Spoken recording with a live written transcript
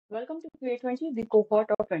Welcome to QueerTWENTY, the cohort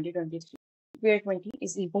of 2023. QueerTWENTY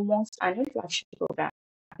is EcoMONK's annual flagship program,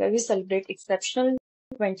 where we celebrate exceptional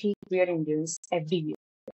 20 queer Indians every year.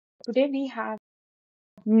 Today we have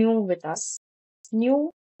New with us.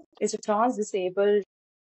 New is a trans-disabled,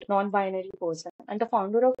 non-binary person and the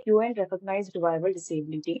founder of UN-recognized Revival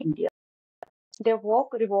Disability India. Their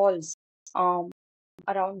work revolves around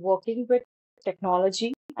working with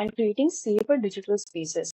technology and creating safer digital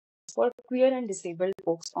spaces for queer and disabled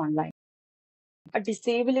folks online. A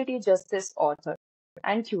disability justice author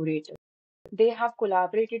and curator, they have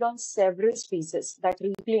collaborated on several spaces that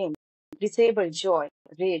reclaim disabled joy,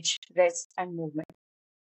 rage, rest, and movement.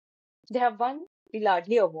 They have won the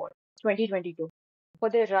Ladli Award 2022 for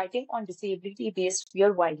their writing on disability-based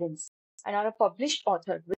queer violence and are a published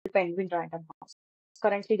author with Penguin Random House.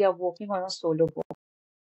 Currently, they are working on a solo book.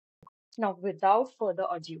 Now, without further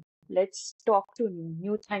ado, let's talk to New.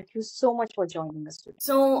 New, thank you so much for joining us today.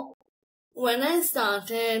 So, when I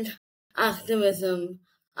started activism,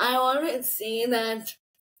 I always say that,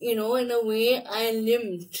 in a way, I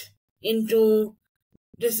limped into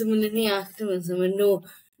disability activism, into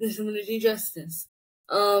disability justice.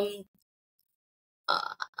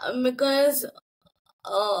 Because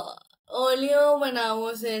earlier when I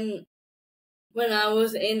was in,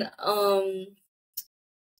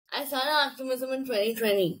 I started activism in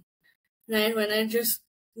 2020, right, when I just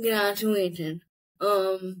graduated,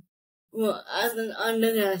 as an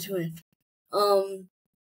undergraduate.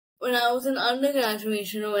 When I was in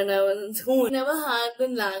undergraduation or when I was in school, I never had the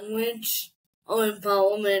language of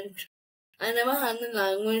empowerment. I never had the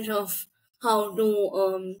language of how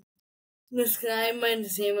to describe my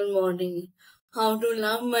disabled body, how to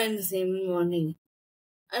love my disabled body,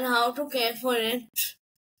 and how to care for it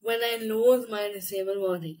when I lose my disabled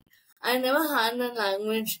body. I never had that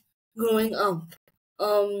language growing up.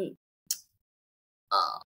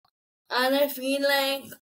 And I feel like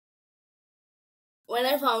when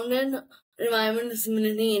I founded Revival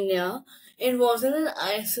Disability India, it wasn't in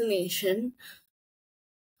isolation.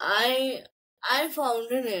 I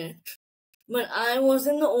founded it, but I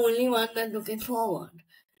wasn't the only one that took it forward.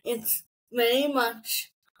 It's very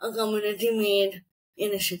much a community-made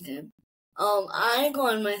initiative. I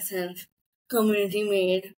call myself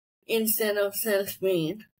community-made instead of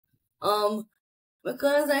self-made.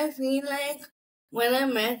 Because I feel like when I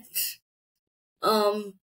met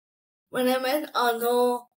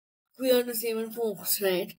other queer disabled folks,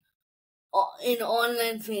 right, in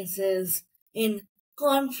online spaces, in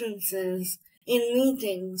conferences, in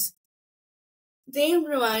meetings, they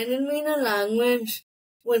provided me the language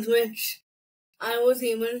with which I was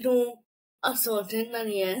able to ascertain that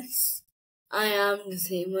yes, I am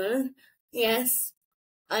disabled. Yes,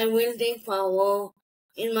 I will take power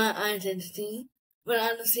in my identity, but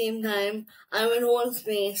at the same time, I will hold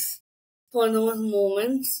space for those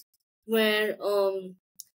moments where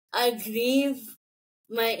I grieve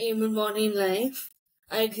my able-bodied life.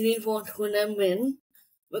 I grieve what could have been,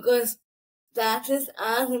 because that is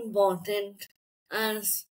as important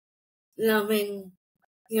as loving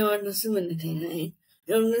your disability, right?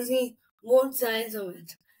 You have to see both sides of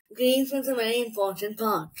it. Grief is a very important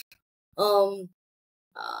part.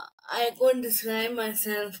 I could describe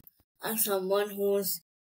myself as someone who's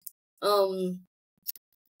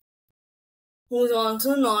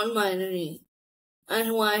also non-binary and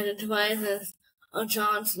who identifies as a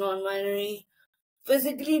trans non-binary,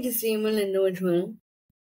 physically disabled individual.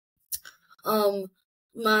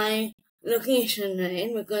 My location,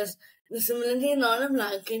 right? Because disability is not a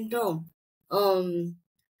blanket term. I'm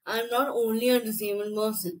not only a disabled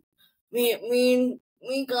person. We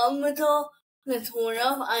come with a plethora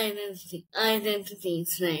of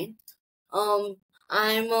identities, right?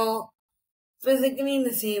 I'm a physically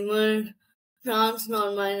disabled, trans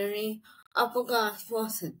non-binary, upper caste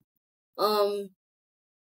person. And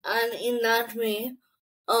in that way,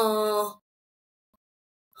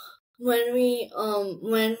 when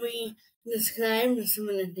we describe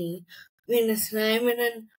disability, we describe it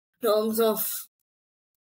in terms of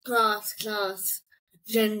class,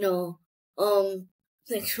 gender,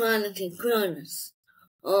 sexuality, queerness.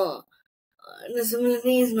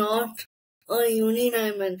 Disability is not a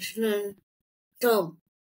unidimensional term.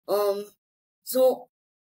 So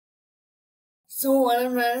what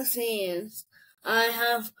I'm trying to say is, I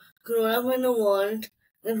have grown up in a world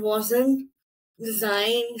that wasn't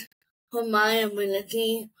designed for my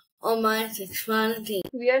ability or my sexuality.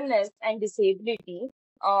 Queerness and disability,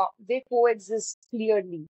 they coexist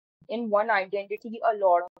clearly in one identity a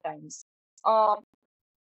lot of times.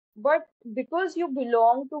 But because you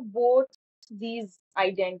belong to both these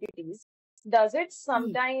identities, does it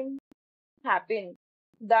sometimes happen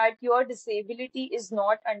that your disability is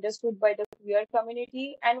not understood by the queer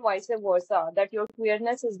community and vice versa, that your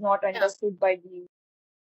queerness is not Yeah. understood by the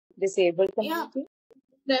disabled Yeah, community?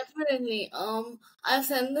 definitely. I've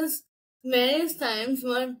said this various times,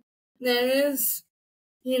 but there is,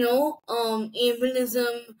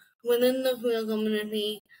 ableism within the queer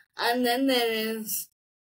community, and then there is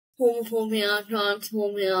homophobia,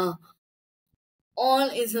 transphobia, all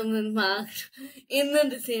isms in fact in the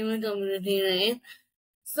disabled community, right?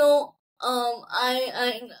 So,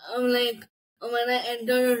 I'm like, when I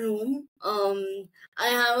enter a room, I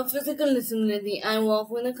have a physical disability. I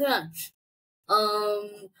walk with a crutch.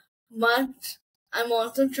 But I'm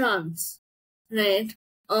also trans, right?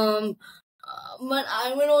 But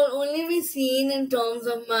I will only be seen in terms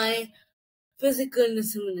of my physical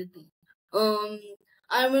disability. Um,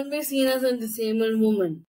 I will be seen as a disabled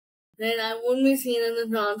woman, right? I won't be seen as a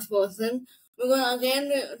trans person because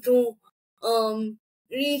again, to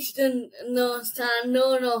reach the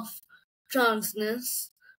standard of transness,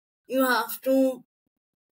 you have to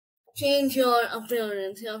change your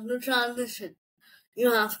appearance. You have to transition.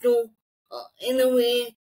 You have to, in a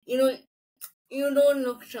way, you don't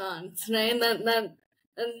look trans, right? That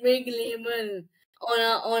big label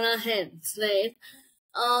on our heads, right?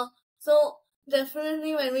 Uh, so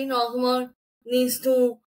definitely when we talk about these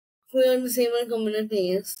two queer and disabled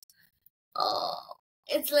communities, uh,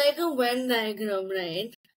 it's like a Venn diagram,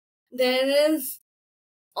 right? There is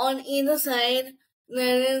on either side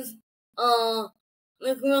there is the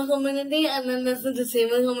queer community and then there's the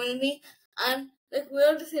disabled community, and the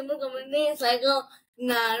queer disabled community is like a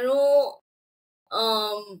narrow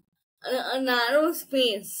a narrow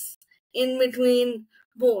space in between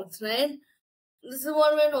both, right? This is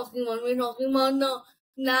what we're talking about. We're talking about the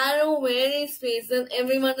narrow, very space that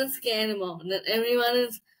everyone is scared about, that everyone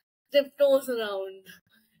is tiptoes around,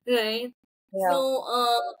 right? Yeah. So,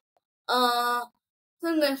 uh,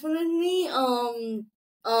 so definitely,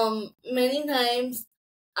 many times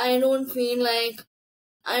I don't feel like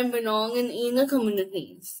I belong in either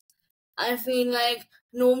communities. I feel like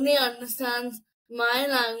nobody understands my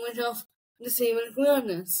language of disabled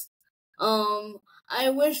queerness. I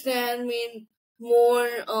wish there had been more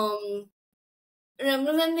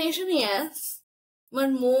representation, yes,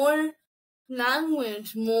 but more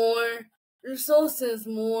language, more resources,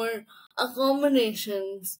 more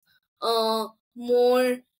accommodations,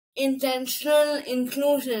 more intentional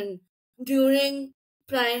inclusion during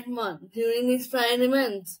Pride Month, during these Pride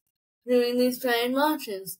events, during these Pride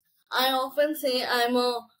marches. I often say I'm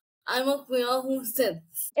a queer who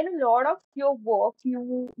sits. In a lot of your work,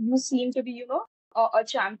 you seem to be, a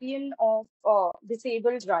champion of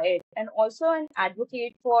disabled rights and also an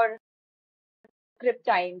advocate for script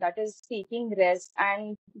time, that is taking rest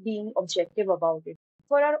and being objective about it.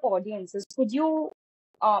 For our audiences, could you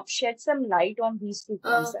shed some light on these two Uh,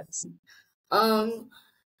 concepts? um,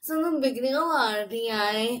 so the beginning of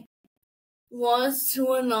RTI was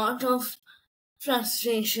through a lot of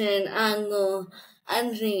frustration, anger,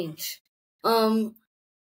 and rage.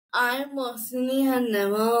 I personally had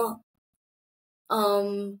never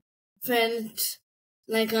felt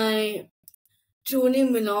like I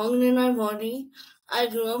truly belonged in my body. I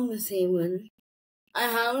grew up disabled. I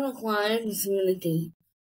have an acquired disability,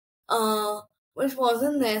 which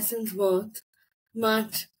wasn't there since birth,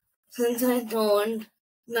 but since I turned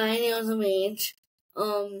 9 years of age,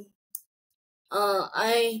 um,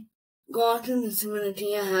 I got a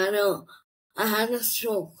disability. I had a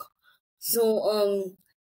stroke. So,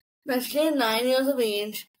 especially at 9 years of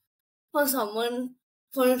age,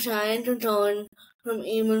 for a child to turn from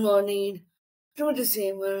able-bodied to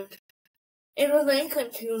disabled, it was very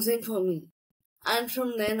confusing for me. And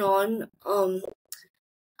from then on,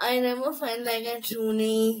 I never felt like I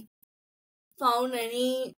truly found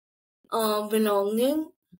any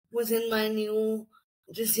belonging within my new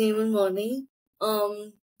disabled body.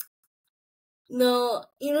 Um, the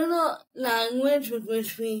language with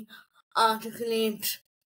which we articulate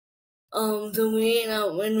the way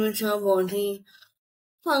in which our body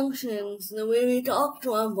functions, the way we talk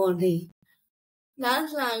to our body,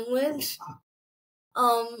 that language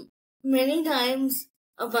many times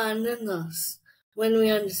abandons us when we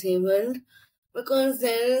are disabled because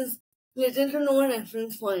there is little to no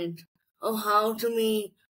reference point of how to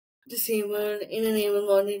be disabled in an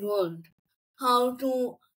able-bodied world, how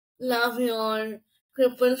to love your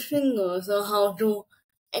crippled fingers, or how to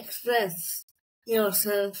express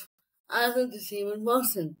yourself as a disabled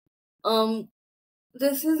person. Um,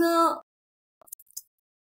 this is a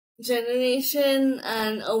generation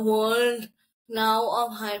and a world now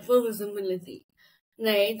of hypervisibility,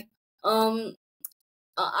 right? Um,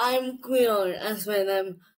 I'm queer as well.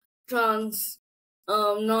 I'm trans,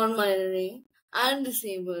 non-binary, and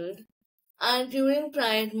disabled. And during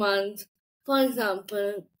Pride Month, for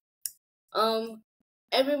example,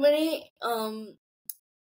 everybody,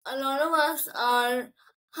 a lot of us are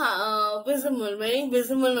visible, very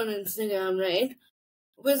visible on Instagram, right?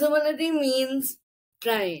 Visibility means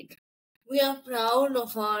pride. We are proud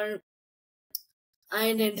of our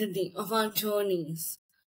identity, of our journeys.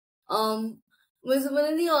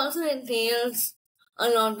 Visibility also entails a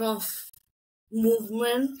lot of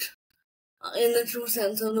movement in the true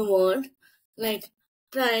sense of the word, like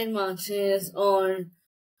pride marches or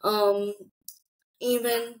um,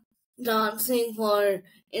 even dancing for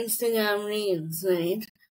Instagram reels, right?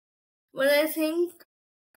 But I think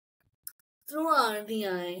through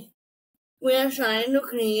RDI, we are trying to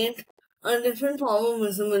create a different form of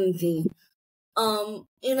visibility,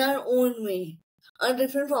 in our own way, a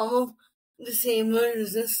different form of disabled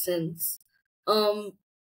resistance,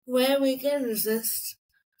 where we can resist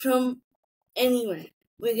from anywhere.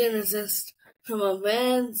 We can resist from our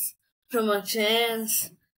beds, from our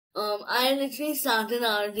chairs. I literally started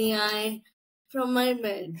RDI from my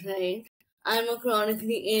bed, right? I'm a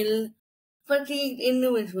chronically ill, fatigued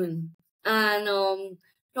individual. And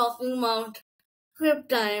talking about trip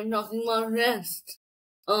time, talking about rest.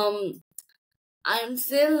 I'm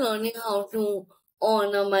still learning how to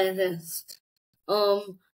honor my rest.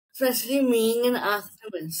 Especially being an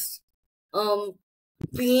activist. Um,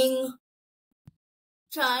 being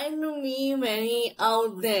trying to be very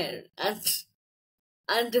out there at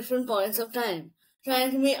different points of time.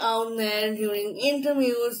 Trying to be out there during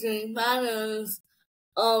interviews, during panels,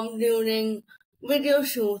 during video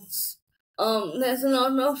shoots. There's a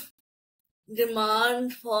lot of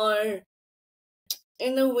demand for,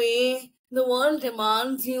 in a way, the world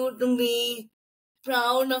demands you to be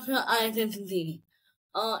proud of your identity.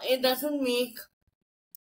 It doesn't make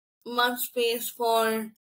much space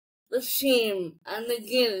for the shame and the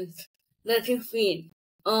guilt that you feel.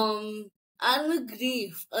 And the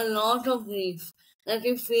grief, a lot of grief that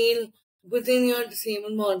you feel within your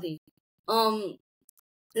disabled body.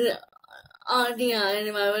 RDI,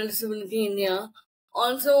 Revival Disability India.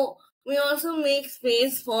 Also, we also make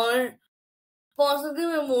space for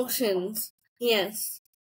positive emotions, yes,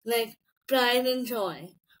 like pride and joy.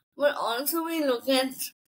 But also we look at,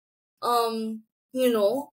 you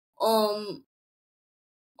know, all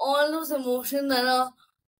those emotions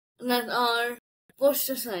that are pushed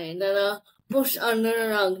aside, that are pushed under the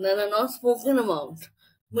rug, that are not spoken about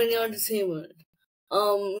when you're disabled.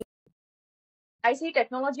 I see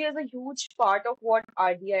technology as a huge part of what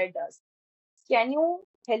RDI does. Can you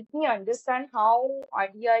help me understand how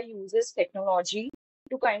RDI uses technology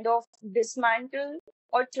to kind of dismantle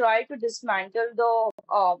or try to dismantle the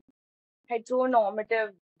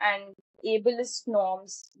heteronormative and ableist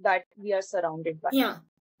norms that we are surrounded by? Yeah.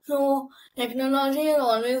 So technology has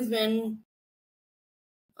always been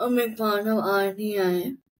a big part of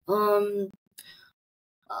RDI.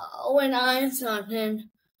 When I started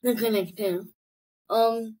the collective,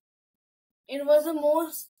 it was the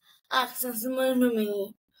most accessible to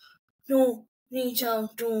me to reach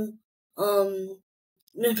out to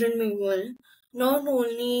different people, not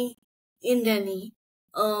only in Delhi,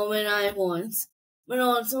 where I was, but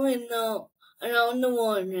also in the around the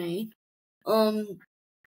world, right? Um,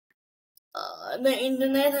 the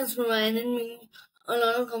internet has provided me a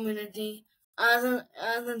lot of community, as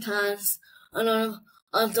it has a lot of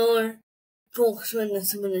other folks with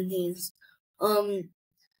disabilities.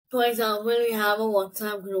 For example, we have a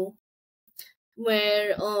WhatsApp group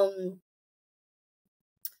where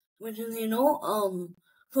which is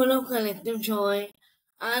full of collective joy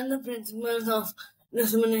and the principles of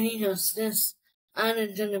disability justice and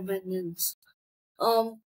interdependence.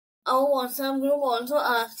 Our WhatsApp group also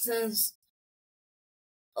acts as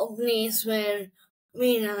a place where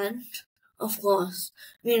we rant, of course.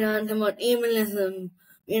 We rant about ableism,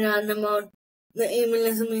 we rant about the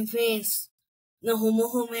ableism we face, the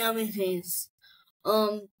homophobia we face.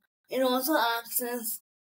 It also acts as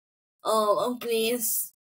a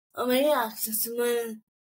place, a very accessible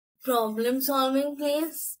problem solving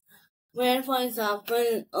place where, for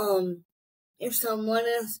example, if someone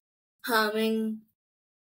is having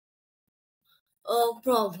a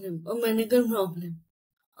problem, a medical problem,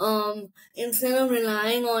 instead of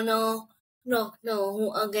relying on a doctor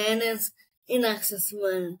who again is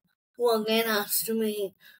inaccessible, who again has to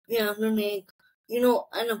be, we have to make,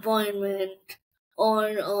 an appointment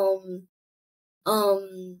or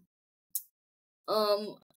um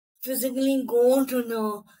physically go to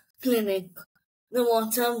the clinic. The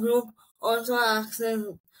WhatsApp group also acts as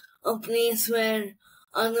a place where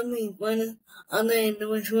other people, other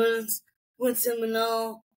individuals with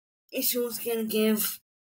similar issues can give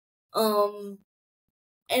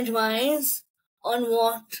advice on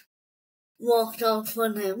what worked out for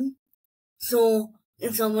them. So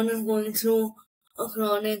if someone is going through a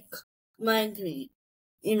chronic migraine,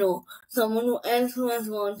 someone else who has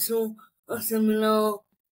gone through a similar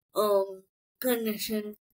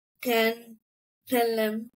condition can tell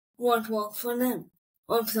them what worked for them.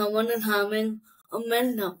 Or if someone is having a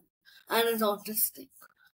meltdown and is autistic,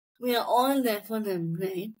 we are all there for them,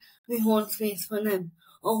 right? We hold space for them,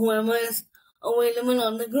 or whoever is available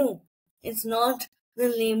on the group. It's not the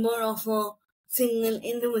labor of a single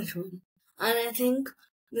individual. And I think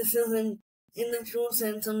this is in the true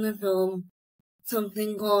sense of the term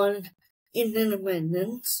something called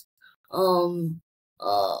interdependence. Um,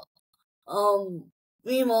 uh,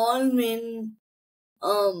 we've all been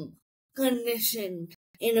conditioned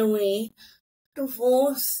in a way to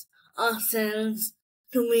force ourselves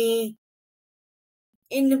to be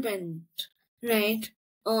independent, right?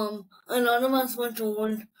 A lot of us were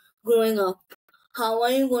told growing up, how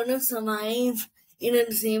are you going to survive in a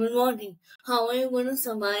disabled body? How are you going to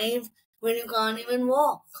survive when you can't even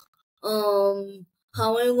walk?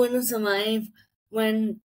 How are you going to survive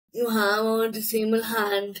when you have a disabled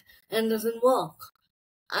hand and doesn't work?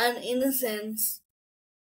 And in a sense,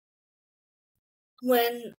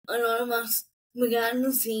 when a lot of us began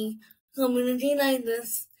to see community like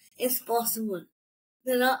this is possible,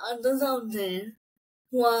 there are others out there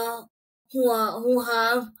who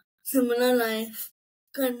have similar life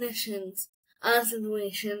conditions and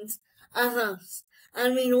situations as us,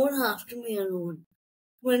 and we don't have to be alone.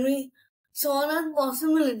 When we saw that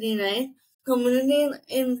possibility, right, community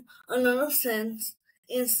in a lot of sense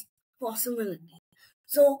is possibility.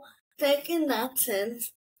 So tech in that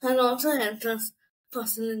sense has also helped us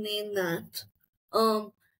facilitate that.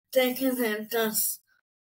 Tech has helped us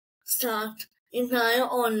start entire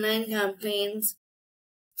online campaigns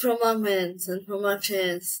from our beds and from our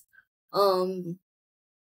chairs. Um,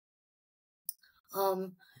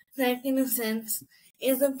 Tech in a sense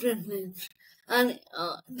is a privilege, and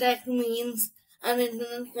tech means an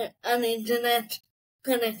internet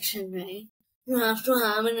connection, right? You have to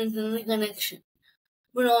have an internet connection,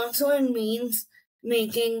 but also it means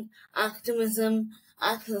making activism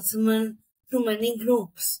accessible to many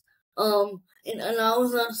groups. It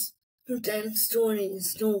allows us to tell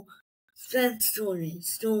stories, to spread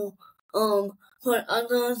stories, to for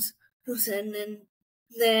others to send in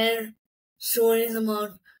their stories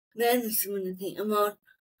about their disability, about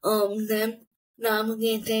them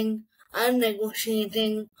navigating and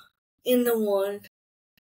negotiating in the world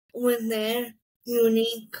with their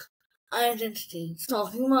unique identities.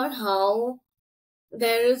 Talking about how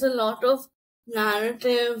there is a lot of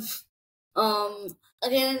narrative,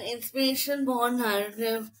 again, an inspiration born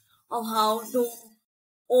narrative of how to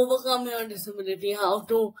overcome your disability, how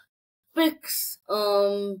to fix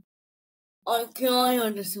or cure your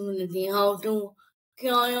disability, how to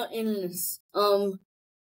cure your illness.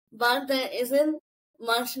 But there isn't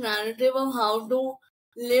much narrative of how to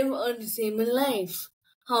live a disabled life,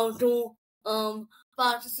 how to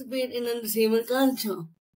participate in a disabled culture,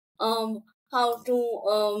 how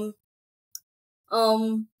to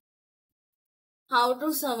um, how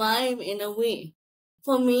to survive in a way.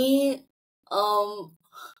 For me,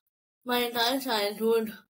 my entire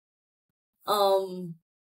childhood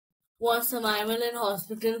was survival in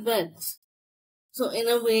hospital beds. So in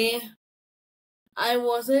a way, I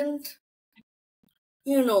wasn't,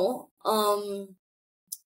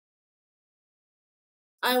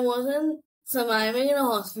 I wasn't surviving in a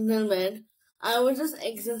hospital bed. I was just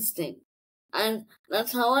existing. And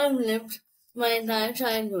that's how I've lived my entire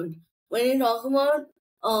childhood. When you talk about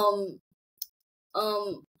um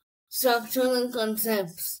structures and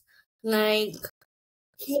concepts like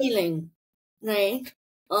healing, right?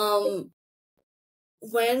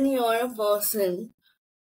 When you're a person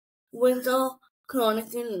with a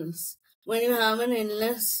chronic illness, when you have an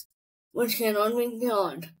illness which cannot be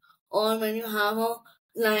cured, or when you have a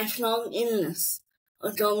lifelong illness,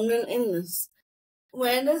 a terminal illness,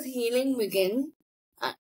 where does healing begin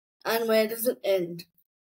and where does it end?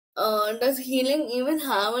 Does healing even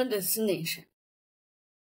have a destination?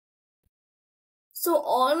 So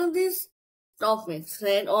all of these topics,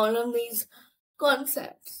 right, all of these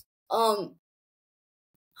concepts, are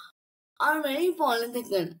very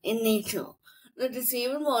political in nature. The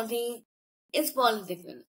disabled body is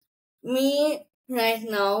political. Me right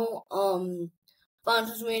now,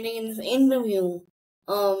 participating in this interview,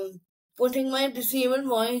 putting my disabled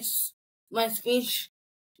voice, my speech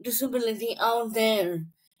disability out there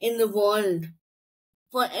in the world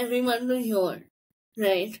for everyone to hear,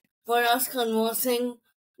 right? For us conversing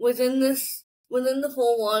within the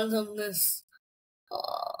four walls of this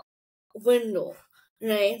window,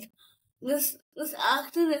 right? This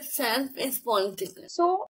act in itself is political.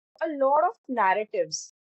 So, a lot of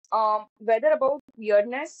narratives, whether about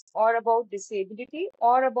queerness or about disability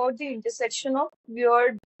or about the intersection of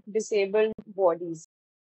queer disabled bodies,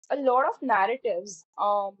 a lot of narratives,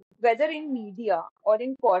 whether in media or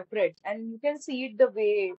in corporate, and you can see it the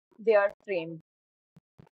way they are framed.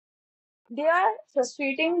 They are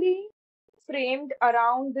frustratingly framed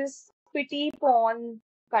around this pity porn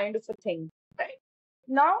kind of a thing, right?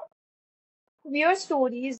 Now, queer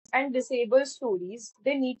stories and disabled stories,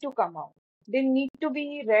 they need to come out. They need to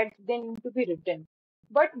be read, they need to be written.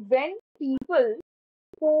 But when people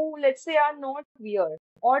who, let's say, are not queer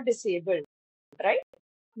or disabled, right?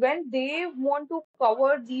 When they want to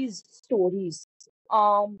cover these stories,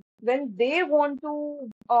 when they want to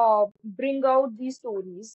bring out these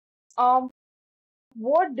stories, um,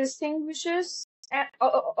 what distinguishes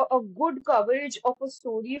a good coverage of a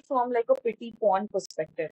story from like a pity porn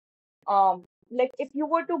perspective? Like if you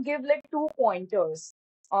were to give like two pointers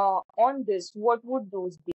on this, what would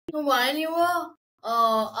those be? So while you were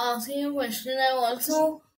asking a question, I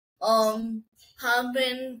also have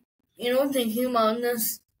been thinking about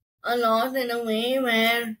this a lot in a way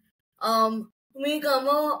where we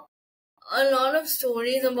cover a lot of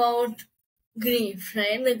stories about grief,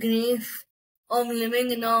 right? The grief of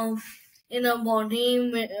living in a body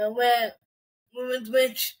where with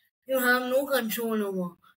which you have no control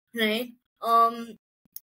over, right? And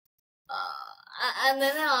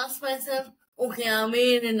then I asked myself, okay, are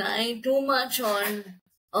we relying too much on,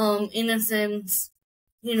 in a sense,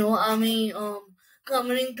 are we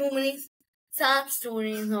covering too many sad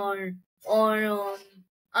stories, or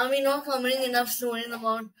are we not covering enough stories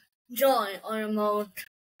about joy or about,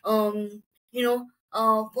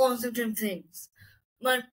 positive things?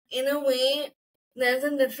 But in a way, there's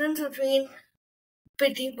a difference between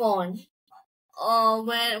pity porn,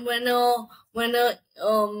 when a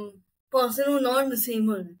person who's not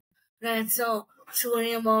disabled writes a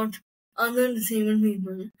story about other disabled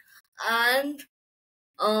people, and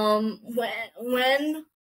when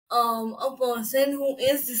a person who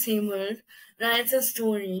is disabled writes a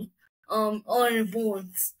story or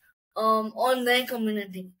reports on their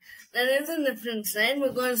community. There is a difference, right?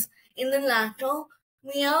 Because in the latter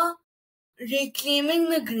we are reclaiming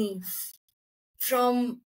the grief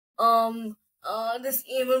from this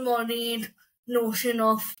able-bodied notion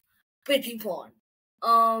of pity porn.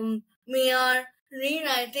 We are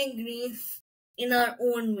rewriting grief in our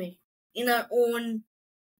own way, in our own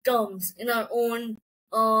terms, in our own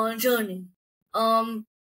journey. And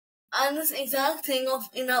this exact thing of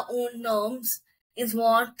in our own terms is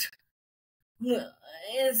what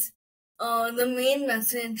is the main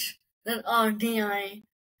message that RTI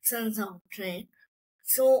sends out, right?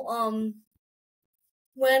 So,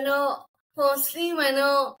 when a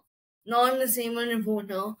non-disabled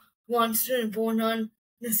reporter wants to report on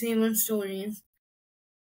disabled stories,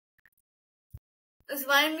 this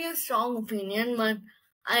might be a strong opinion, but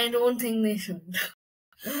I don't think they should.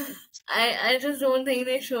 I just don't think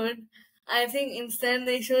they should. I think instead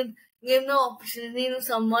they should give the opportunity to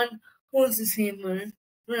someone who's disabled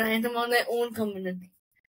to write about their own community.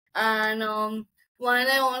 And while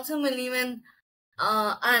I also believe in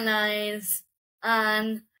allies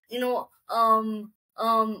and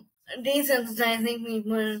desensitizing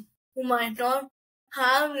people who might not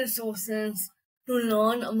have resources to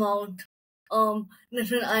learn about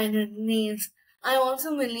different identities, I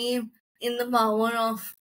also believe in the power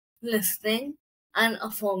of listening and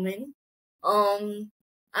affirming, and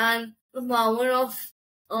the power of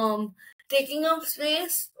taking up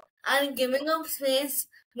space and giving up space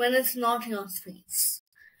when it's not your space,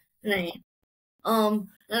 right?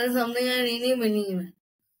 That is something I really believe in.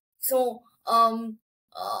 So, while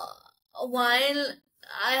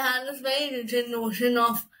I had this very rigid notion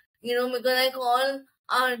of, because I call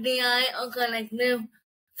RDI a collective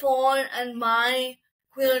for and by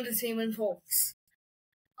queer disabled folks.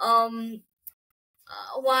 While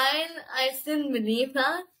I still believe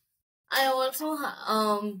that, I also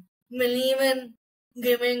believe in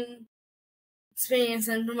giving space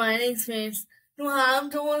and providing space to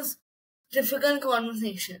have those difficult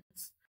conversations,